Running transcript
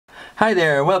Hi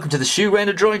there, and welcome to the Shoo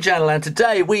Rayner drawing channel, and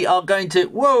today we are going to,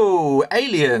 whoa,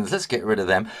 aliens, let's get rid of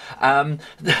them.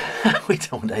 We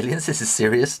don't want aliens, this is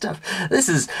serious stuff. This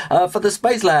is for the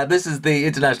Space Lab, this is the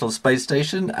International Space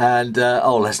Station, and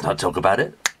oh, let's not talk about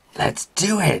it, let's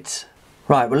do it.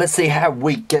 Right, well, let's see how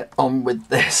we get on with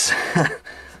this.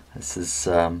 This is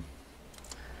not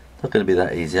going to be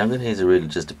that easy. I'm going to use a ruler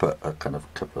just to put a kind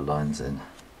of couple of lines in.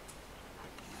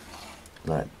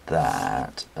 Like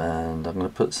that, and I'm going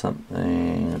to put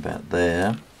something about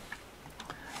there,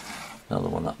 another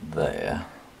one up there,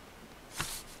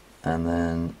 and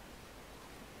then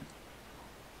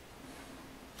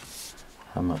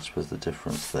how much was the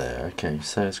difference there? Okay,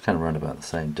 so it's kind of run about the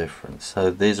same difference.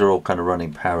 So these are all kind of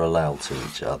running parallel to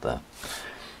each other,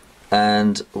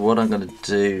 and what I'm going to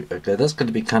do, okay, that's going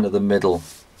to be kind of the middle,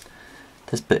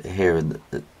 this bit here in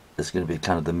the it's going to be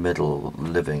kind of the middle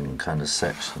living kind of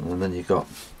section, and then you've got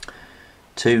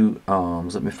two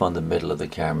arms. Let me find the middle of the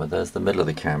camera. There's the middle of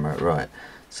the camera, right?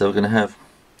 So we're going to have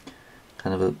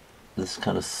kind of this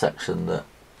kind of section that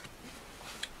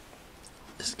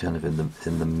is kind of in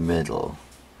the middle.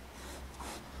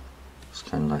 It's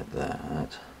kind of like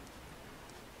that,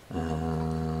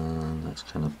 and that's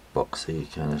kind of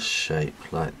boxy kind of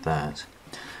shape like that,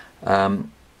 and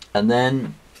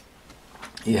then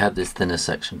you have this thinner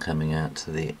section coming out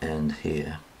to the end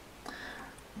here,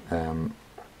 and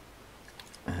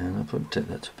I'll put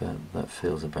that to about, that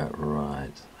feels about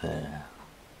right there,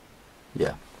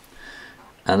 yeah.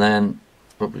 And then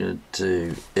what we're going to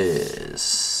do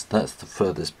is, that's the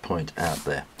furthest point out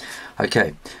there.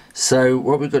 Okay, so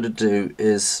what we've got to do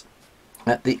is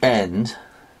at the end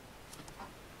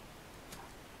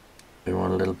we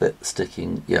want a little bit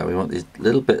sticking, yeah, we want these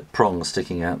little bit prongs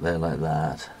sticking out there like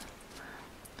that.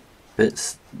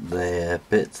 Bits there,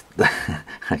 bits there.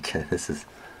 Okay, this is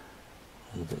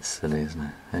a little bit silly, isn't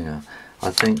it? Hang on.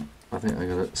 I think I'm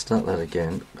going to start that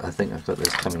again. I think I've got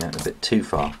this coming out a bit too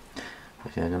far.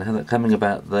 Okay, I'm going to have that coming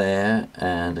about there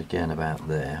and again about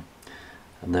there.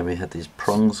 And then we have these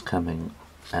prongs coming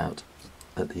out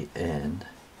at the end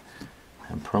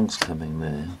and prongs coming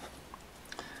there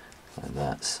like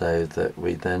that, so that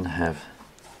we then have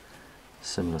a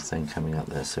similar thing coming up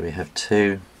there. So we have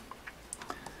two.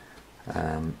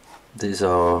 These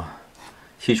are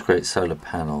huge great solar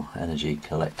panel energy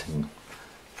collecting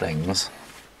things,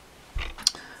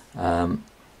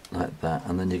 like that,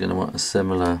 and then you're going to want a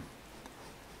similar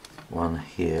one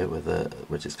here with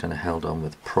which is kind of held on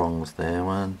with prongs there.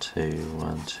 1, 2,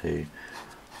 1, 2,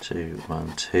 2,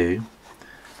 1, 2.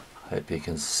 Hope you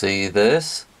can see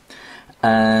this.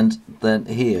 And then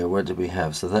here, what do we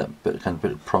have? So that bit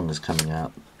of prong is coming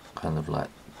out kind of like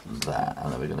that,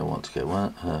 and then we're going to want to go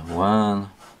 1,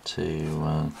 2,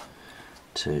 1,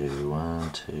 2,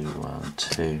 1, 2, 1,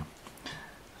 2, and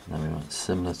then we want a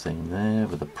similar thing there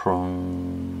with a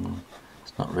prong.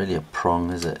 It's not really a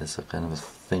prong, is it? It's a kind of a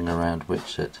thing around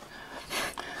which it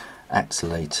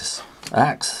axolates.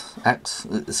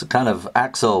 It's a kind of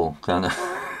axle kind of.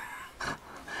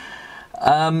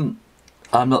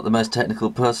 I'm not the most technical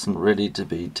person really to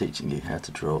be teaching you how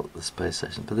to draw the space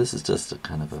station, but this is just a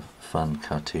kind of a fun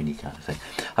cartoony kind of thing.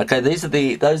 Okay, those are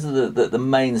the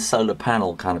main solar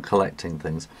panel kind of collecting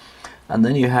things, and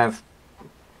then you have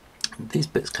these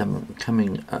bits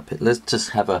coming up. Let's just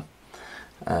have a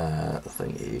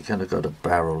thing. You kind of got a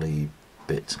barrel-y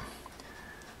bit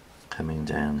coming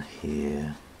down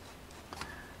here.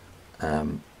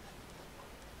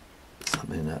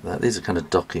 Something like that. These are kind of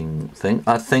docking thing.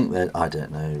 I think that, I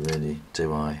don't know really,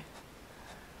 do I?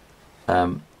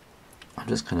 I'm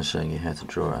just kind of showing you how to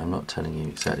draw it. I'm not telling you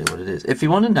exactly what it is. If you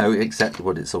want to know exactly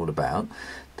what it's all about,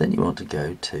 then you want to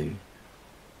go to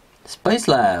Space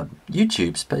Lab,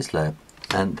 YouTube Space Lab,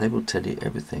 and they will tell you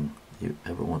everything you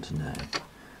ever want to know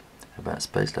about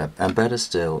Space Lab. And better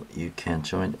still, you can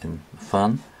join in the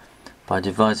fun by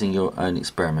devising your own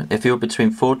experiment. If you're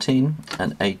between 14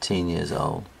 and 18 years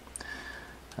old,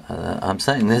 I'm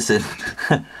saying this in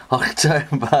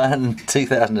October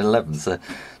 2011, so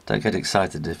don't get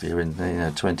excited if you're in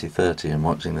 2030 and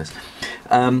watching this,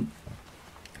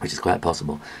 which is quite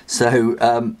possible.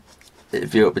 So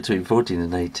if you're between 14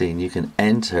 and 18, you can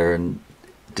enter and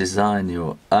design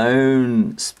your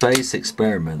own space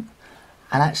experiment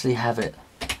and actually have it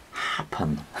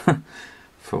happen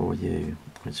for you,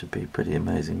 which would be pretty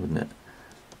amazing, wouldn't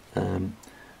it?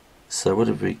 So what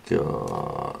have we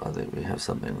got? I think we have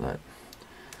something like,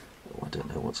 oh, I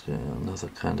don't know what's going on, another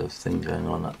kind of thing going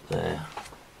on up there.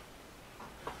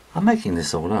 I'm making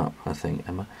this all up, I think,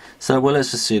 am I? So, well,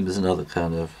 let's assume there's another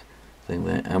kind of thing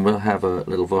there, and we'll have a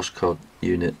little Voshkod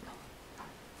unit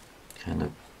kind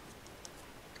of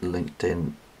linked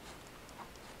in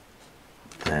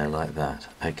there like that.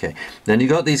 Okay, then you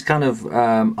got these kind of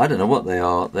I don't know what they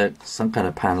are. They're some kind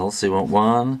of panels. So you want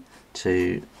 1,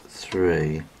 2,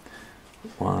 3,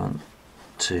 1,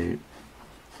 2,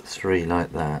 3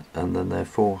 like that, and then they're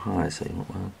 4 high. So you want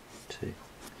 1, 2.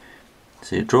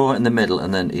 So you draw it in the middle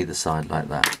and then either side like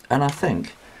that. And I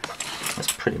think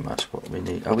that's pretty much what we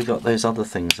need. Oh, we got those other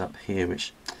things up here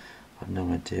which I've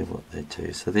no idea what they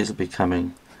do. So these will be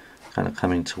coming, kind of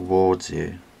coming towards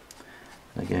you.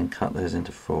 And again, cut those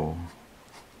into 4.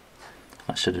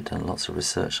 I should have done lots of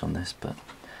research on this, but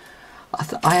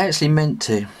I actually meant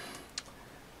to.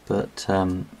 But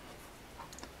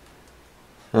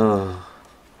oh,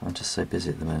 I'm just so busy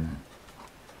at the moment.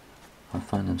 I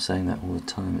find I'm saying that all the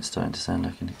time. It's starting to sound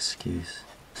like an excuse.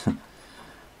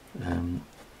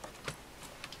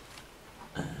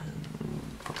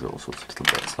 Probably all sorts of little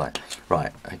bits like,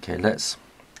 right, okay, let's,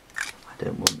 I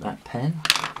don't want that pen.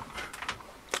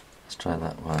 Let's try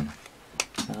that one.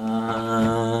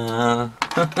 I've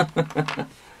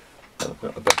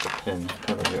got a better pen.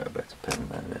 Have I got a better pen?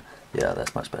 There? Yeah,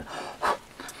 that's much better.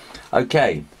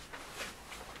 Okay,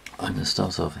 I'm going to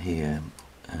start off here,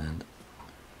 and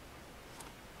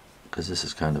because this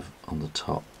is kind of on the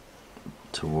top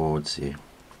towards you,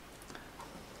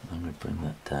 I'm going to bring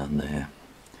that down there,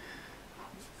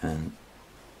 and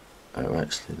oh,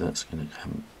 actually that's going to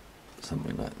come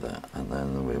something like that, and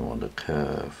then we want a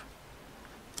curve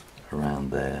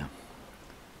around there,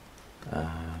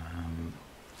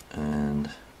 and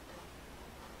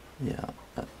yeah,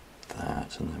 like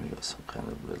that, and then we got some kind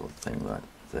of little thing like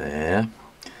there.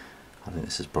 I think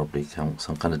this is probably some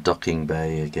kind of docking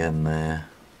bay again there.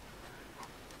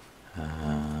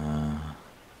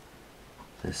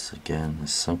 This again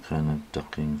is some kind of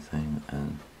docking thing,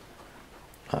 and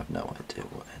I have no idea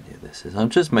what any of this is. I'm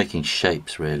just making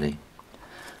shapes really.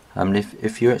 I mean,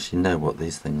 if you actually know what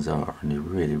these things are and you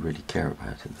really care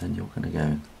about it, then you're going to go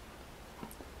and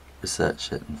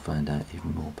research it and find out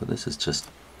even more. But this is just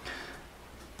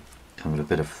kind of a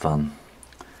bit of fun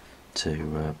to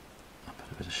I'll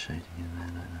put a bit of shading in there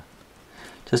like that.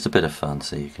 Just a bit of fun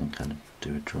so you can kind of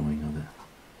do a drawing of it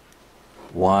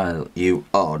while you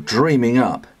are dreaming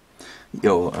up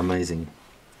your amazing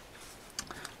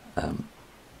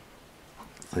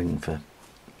thing for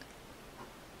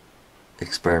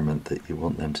experiment that you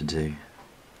want them to do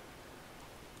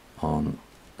on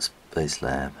Space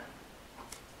Lab.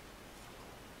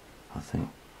 I think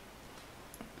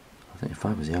if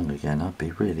I was young again, I'd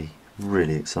be really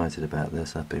excited about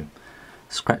this. I'd be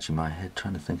scratching my head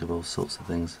trying to think of all sorts of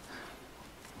things.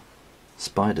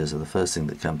 Spiders are the first thing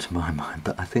that come to my mind,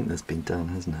 but I think that's been done,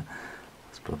 hasn't it?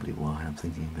 That's probably why I'm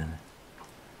thinking about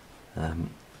it.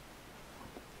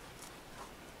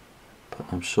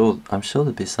 But I'm sure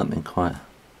there'd be something quite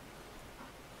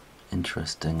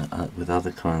interesting with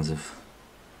other kinds of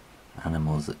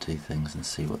animals that do things and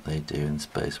see what they do in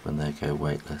space when they go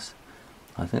weightless.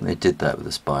 I think they did that with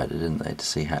a spider, didn't they, to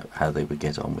see how they would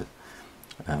get on with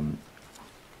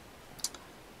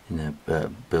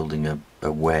building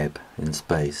a web in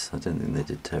space. I don't think they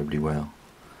did terribly well.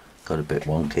 Got a bit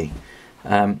wonky.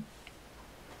 I'm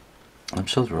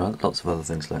sure there are lots of other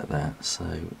things like that. So,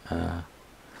 and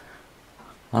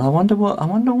I wonder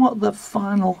what the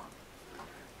final.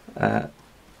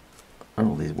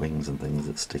 All these wings and things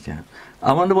that stick out.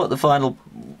 I wonder what the final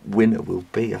winner will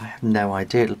be. I have no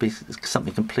idea. It'll be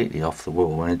something completely off the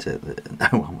wall, won't it?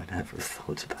 That no one would ever have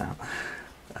thought about.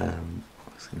 I'm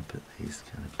just going to put these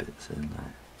kind of bits in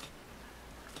there.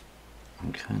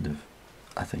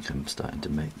 I think I'm starting to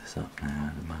make this up now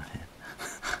out of my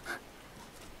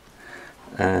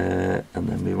head. And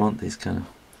then we want these kind of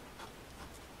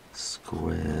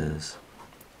squares.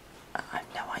 I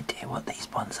have no idea what these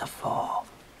ones are for.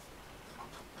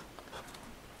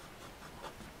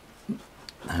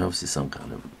 And obviously some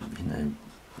kind of,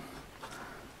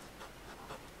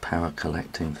 power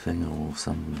collecting thing, or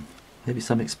maybe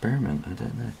some experiment, I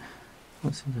don't know.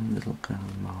 What's in a little kind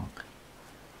of mark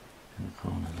in the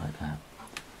corner like that?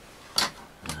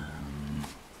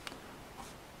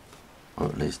 Or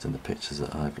at least in the pictures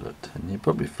that I've looked, and you're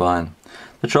probably fine.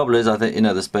 The trouble is, I think,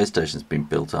 the space station's been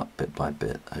built up bit by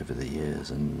bit over the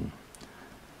years, and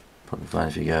probably fine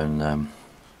if you go and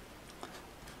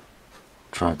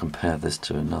try and compare this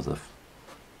to another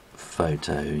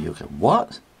photo, you'll go,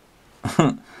 what?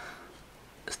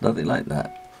 It's nothing like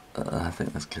that. I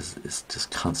think that's because it's just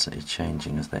constantly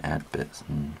changing as they add bits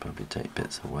and probably take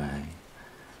bits away.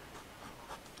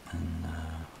 And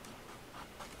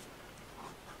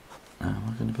am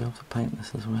I going to be able to paint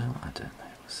this as well? I don't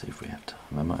know. Let's see if we have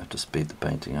time. I might have to speed the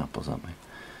painting up or something.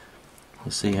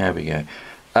 We'll see how we go.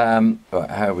 Right,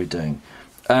 how are we doing?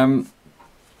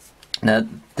 Now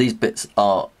these bits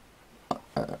are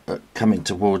coming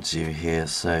towards you here,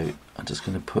 so I'm just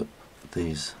going to put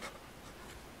these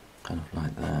kind of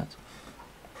like that,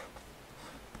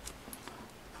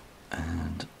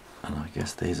 and I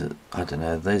guess these are, I don't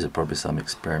know, these are probably some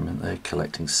experiment. They're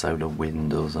collecting solar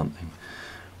wind or something,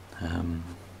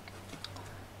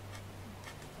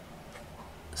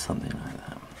 something like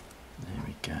that. There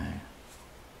we go.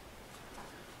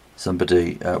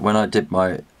 Somebody, when I did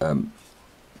my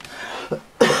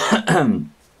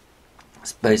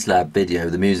Space Lab video,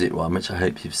 the music one, which I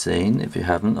hope you've seen. If you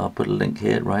haven't, I'll put a link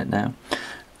here right now.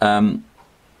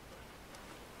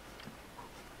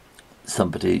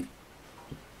 Somebody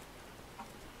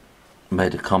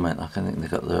made a comment. I think they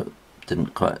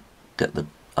didn't quite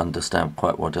understand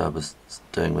quite what I was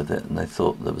doing with it, and they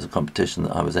thought there was a competition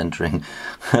that I was entering.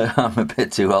 I'm a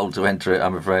bit too old to enter it,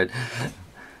 I'm afraid.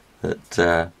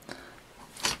 That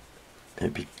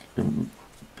it'd been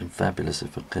fabulous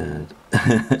if I could.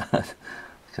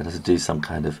 Got to do some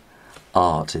kind of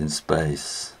art in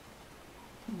space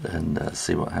and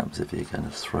see what happens if you kind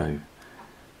of throw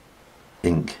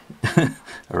ink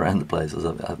around the place or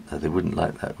something. They wouldn't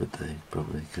like that, would they?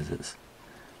 Probably, because it's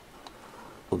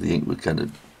all the ink would kind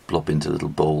of plop into little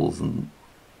balls and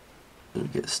it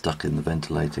would get stuck in the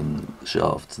ventilating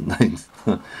shafts and things.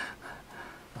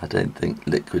 I don't think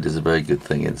liquid is a very good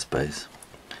thing in space.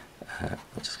 I'm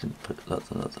just going to put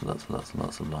lots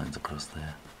of lines across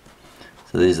there.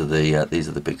 So these are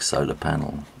the big solar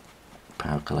panel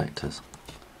power collectors.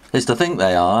 At least I think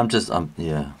they are.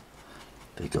 Yeah,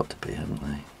 they've got to be, haven't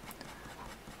they?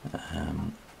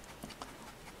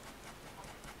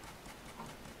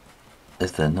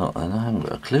 If they're not, then I haven't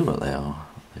got a clue what they are.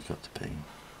 They've got to be.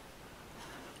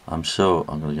 I'm sure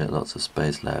I'm going to get lots of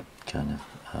Space Lab kind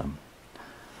of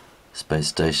Space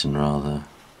Station rather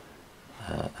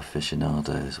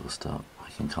aficionados will start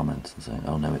making comments and saying,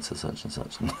 "Oh no, it's a such and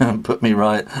such," and put me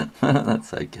right.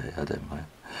 That's okay. I don't mind.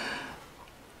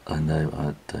 I know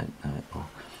I don't know it all.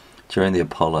 During the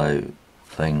Apollo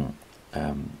thing,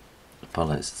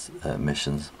 Apollo's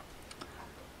missions,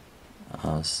 I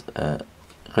was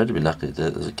incredibly lucky.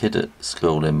 There was a kid at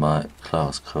school in my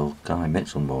class called Guy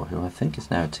Mitchellmore, who I think is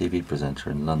now a TV presenter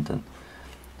in London.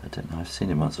 I don't know. I've seen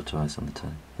him once or twice on the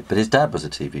telly. But his dad was a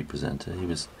TV presenter. He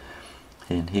was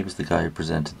the guy who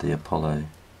presented the Apollo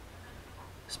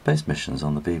space missions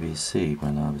on the BBC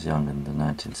when I was young in the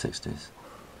 1960s.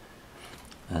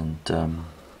 And I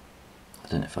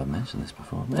don't know if I've mentioned this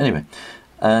before. But anyway,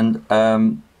 and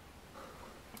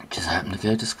just happened to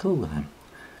go to school with him.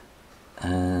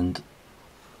 And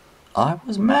I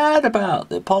was mad about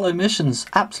the Apollo missions,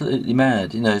 absolutely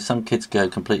mad. You know, some kids go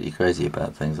completely crazy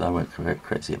about things. I went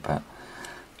crazy about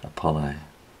Apollo.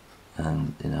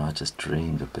 And, you know, I just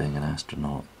dreamed of being an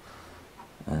astronaut.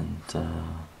 And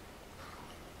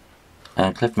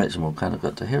Cliff Mitchell kind of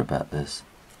got to hear about this.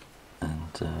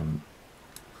 And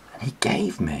he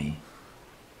gave me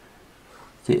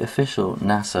the official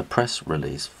NASA press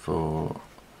release for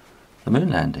the moon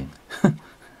landing.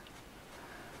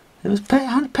 It was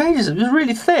 100 pages. It was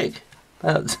really thick,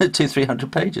 about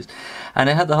 200-300 pages, and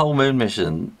it had the whole moon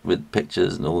mission with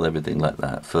pictures and everything like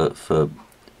that for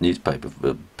newspaper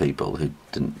people who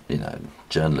didn't, you know,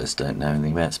 journalists don't know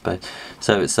anything about space.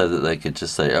 So it's so that they could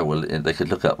just say, oh well, they could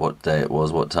look up what day it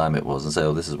was, what time it was, and say,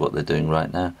 oh, this is what they're doing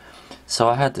right now. So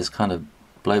I had this kind of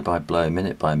blow by blow,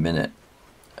 minute by minute,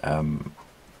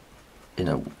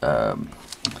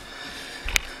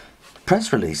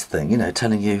 press release thing, you know,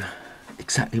 telling you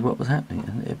exactly what was happening,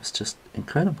 and it was just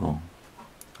incredible.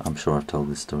 I'm sure I've told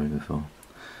this story before,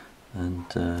 and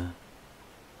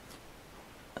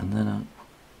then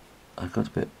I got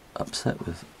a bit upset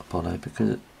with Apollo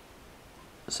because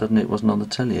suddenly it wasn't on the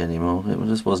telly anymore. It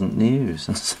just wasn't news,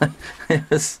 and so it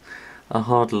was a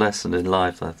hard lesson in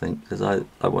life, I think, because I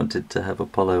wanted to have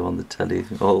Apollo on the telly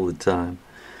all the time.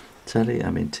 Telly, I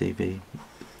mean TV,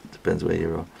 depends where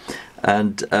you are,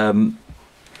 and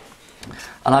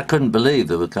I couldn't believe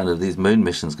there were kind of these moon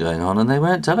missions going on and they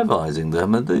weren't televising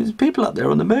them, and there's people up there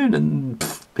on the moon, and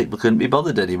people couldn't be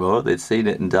bothered anymore. They'd seen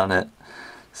it and done it.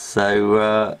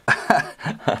 So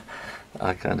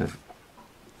I kind of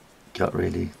got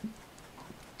really,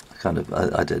 I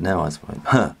don't know, I was like,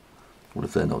 huh, what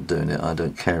if they're not doing it? I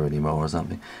don't care anymore or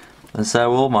something. And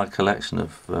so all my collection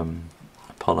of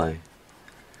Apollo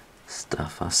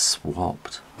stuff I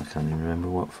swapped. I can't even remember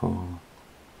what for.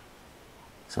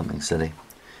 Something silly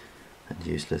and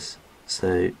useless.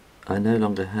 So I no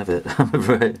longer have it, I'm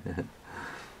afraid.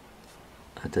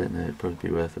 I don't know, it'd probably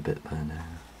be worth a bit by now.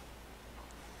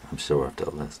 I'm sure I've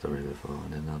told that story before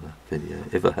in another video.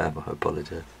 If I have, I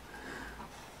apologise.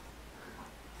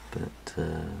 But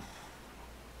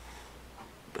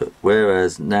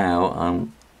Whereas now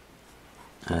I'm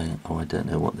going, oh, I don't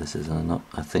know what this is,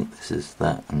 I think this is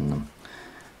that. And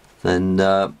then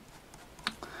when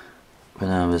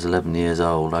I was 11 years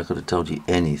old, I could have told you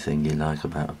anything you like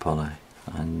about Apollo.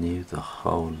 I knew the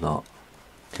whole lot,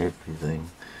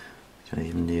 everything. I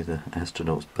even knew the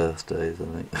astronauts' birthdays, I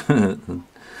think, and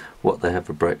what they have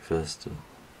for breakfast, and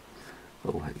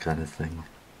all that kind of thing.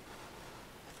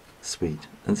 Sweet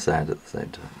and sad at the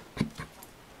same time.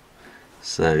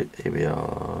 So here we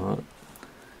are.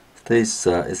 It's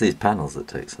these panels that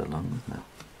take so long, isn't it?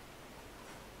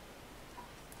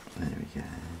 There we go.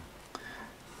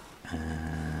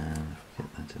 And get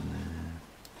that in there.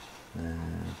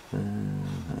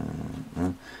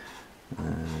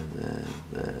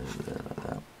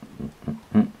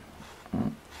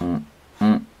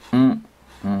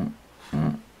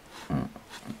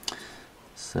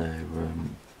 So,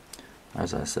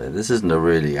 as I say, this isn't a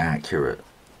really accurate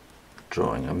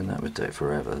drawing. I mean, that would take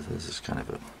forever. This is kind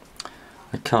of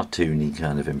a cartoony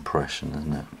kind of impression,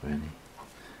 isn't it, really?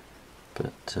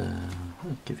 But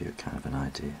I'll give you a kind of an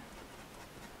idea.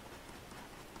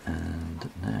 And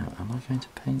now, am I going to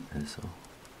paint this or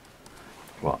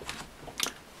what?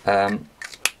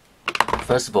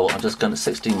 First of all, I'm just going to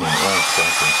 16 minutes.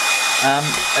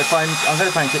 If I'm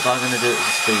going to paint it, but I'm going to do it as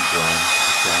a speed drawing.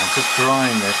 Okay, I'm just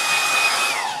drying this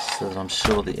so that I'm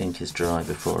sure the ink is dry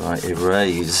before I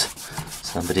erase.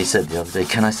 Somebody said the other day,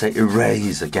 "Can I say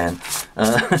erase again?"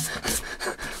 I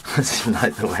didn't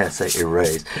like the way I say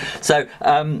erase. So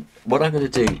what I'm going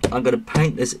to do, I'm going to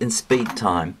paint this in speed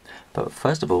time. But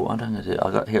first of all, what I'm going to do,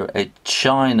 I've got here a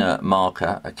China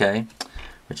marker, okay,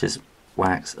 which is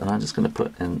wax, and I'm just going to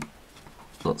put in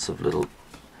lots of little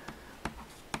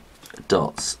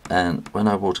dots, and when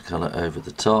I watercolour over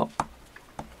the top,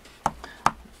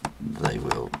 they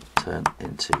will turn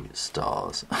into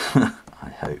stars.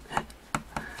 I hope.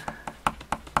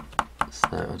 So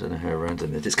I don't know how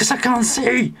random it is because I can't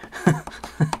see.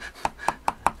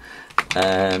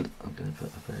 And I'm going to put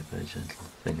a very, very gentle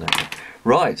thing like that.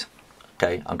 Right.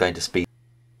 Okay, I'm going to speed.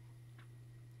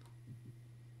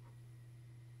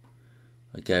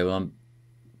 Okay, well, I'm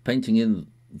painting in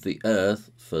the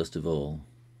earth first of all,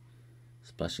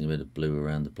 splashing a bit of blue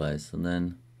around the place, and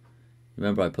then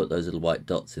remember I put those little white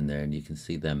dots in there, and you can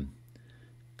see them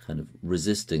kind of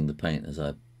resisting the paint as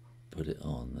I put it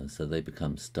on, and so they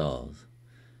become stars.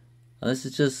 And this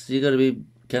is just, you've got to be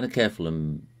kind of careful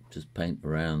and just paint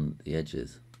around the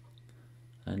edges,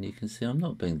 and you can see I'm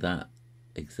not being that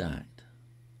exact.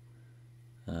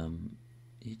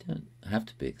 You don't have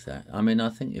to be exact. I mean, I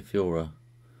think if you're a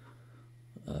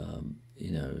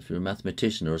you know, if you're a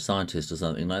mathematician or a scientist or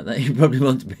something like that, you probably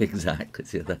want to be exact,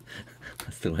 because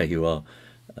that's the way you are.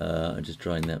 I'm just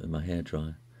drying that with my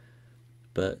hairdryer.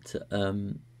 But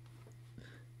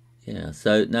yeah,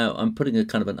 so now I'm putting a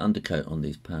kind of an undercoat on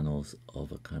these panels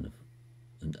of a kind of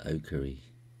an ochre-y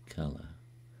colour,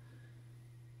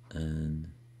 and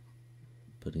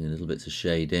putting in little bits of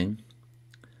shading,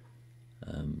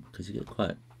 because you get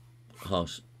quite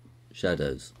harsh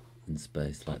shadows in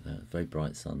space like that, very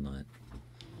bright sunlight.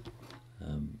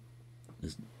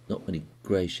 There's not many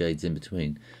grey shades in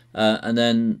between, and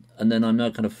then I'm now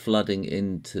kind of flooding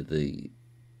into the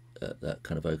that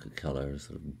kind of ochre colour,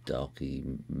 sort of darky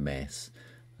mess,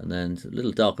 and then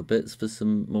little darker bits for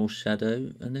some more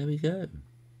shadow, and there we go.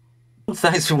 Well,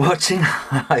 thanks for watching.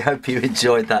 I hope you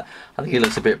enjoyed that. I think it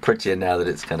looks a bit prettier now that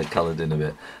it's kind of coloured in a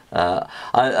bit.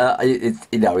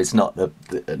 You know, it's not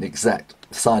an exact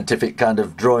scientific kind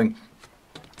of drawing,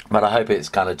 but I hope it's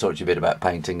kind of taught you a bit about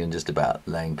painting and just about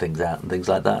laying things out and things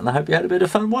like that. And I hope you had a bit of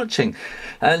fun watching.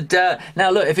 And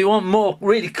now look, if you want more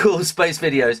really cool space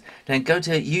videos, then go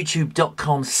to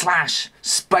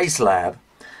youtube.com/spacelab.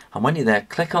 And when you're there,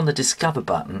 click on the Discover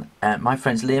button. And my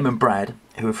friends Liam and Brad,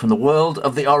 who are from the world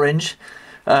of the orange,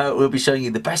 will be showing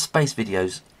you the best space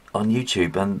videos on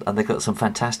YouTube, and they've got some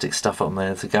fantastic stuff on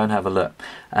there, so go and have a look.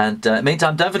 And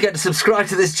meantime, don't forget to subscribe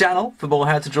to this channel for more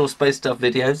how to draw space stuff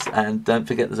videos, and don't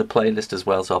forget there's a playlist as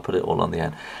well, so I'll put it all on the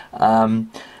end. In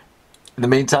the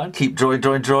meantime, keep drawing,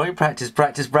 practice.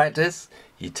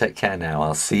 You take care now.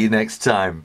 I'll see you next time.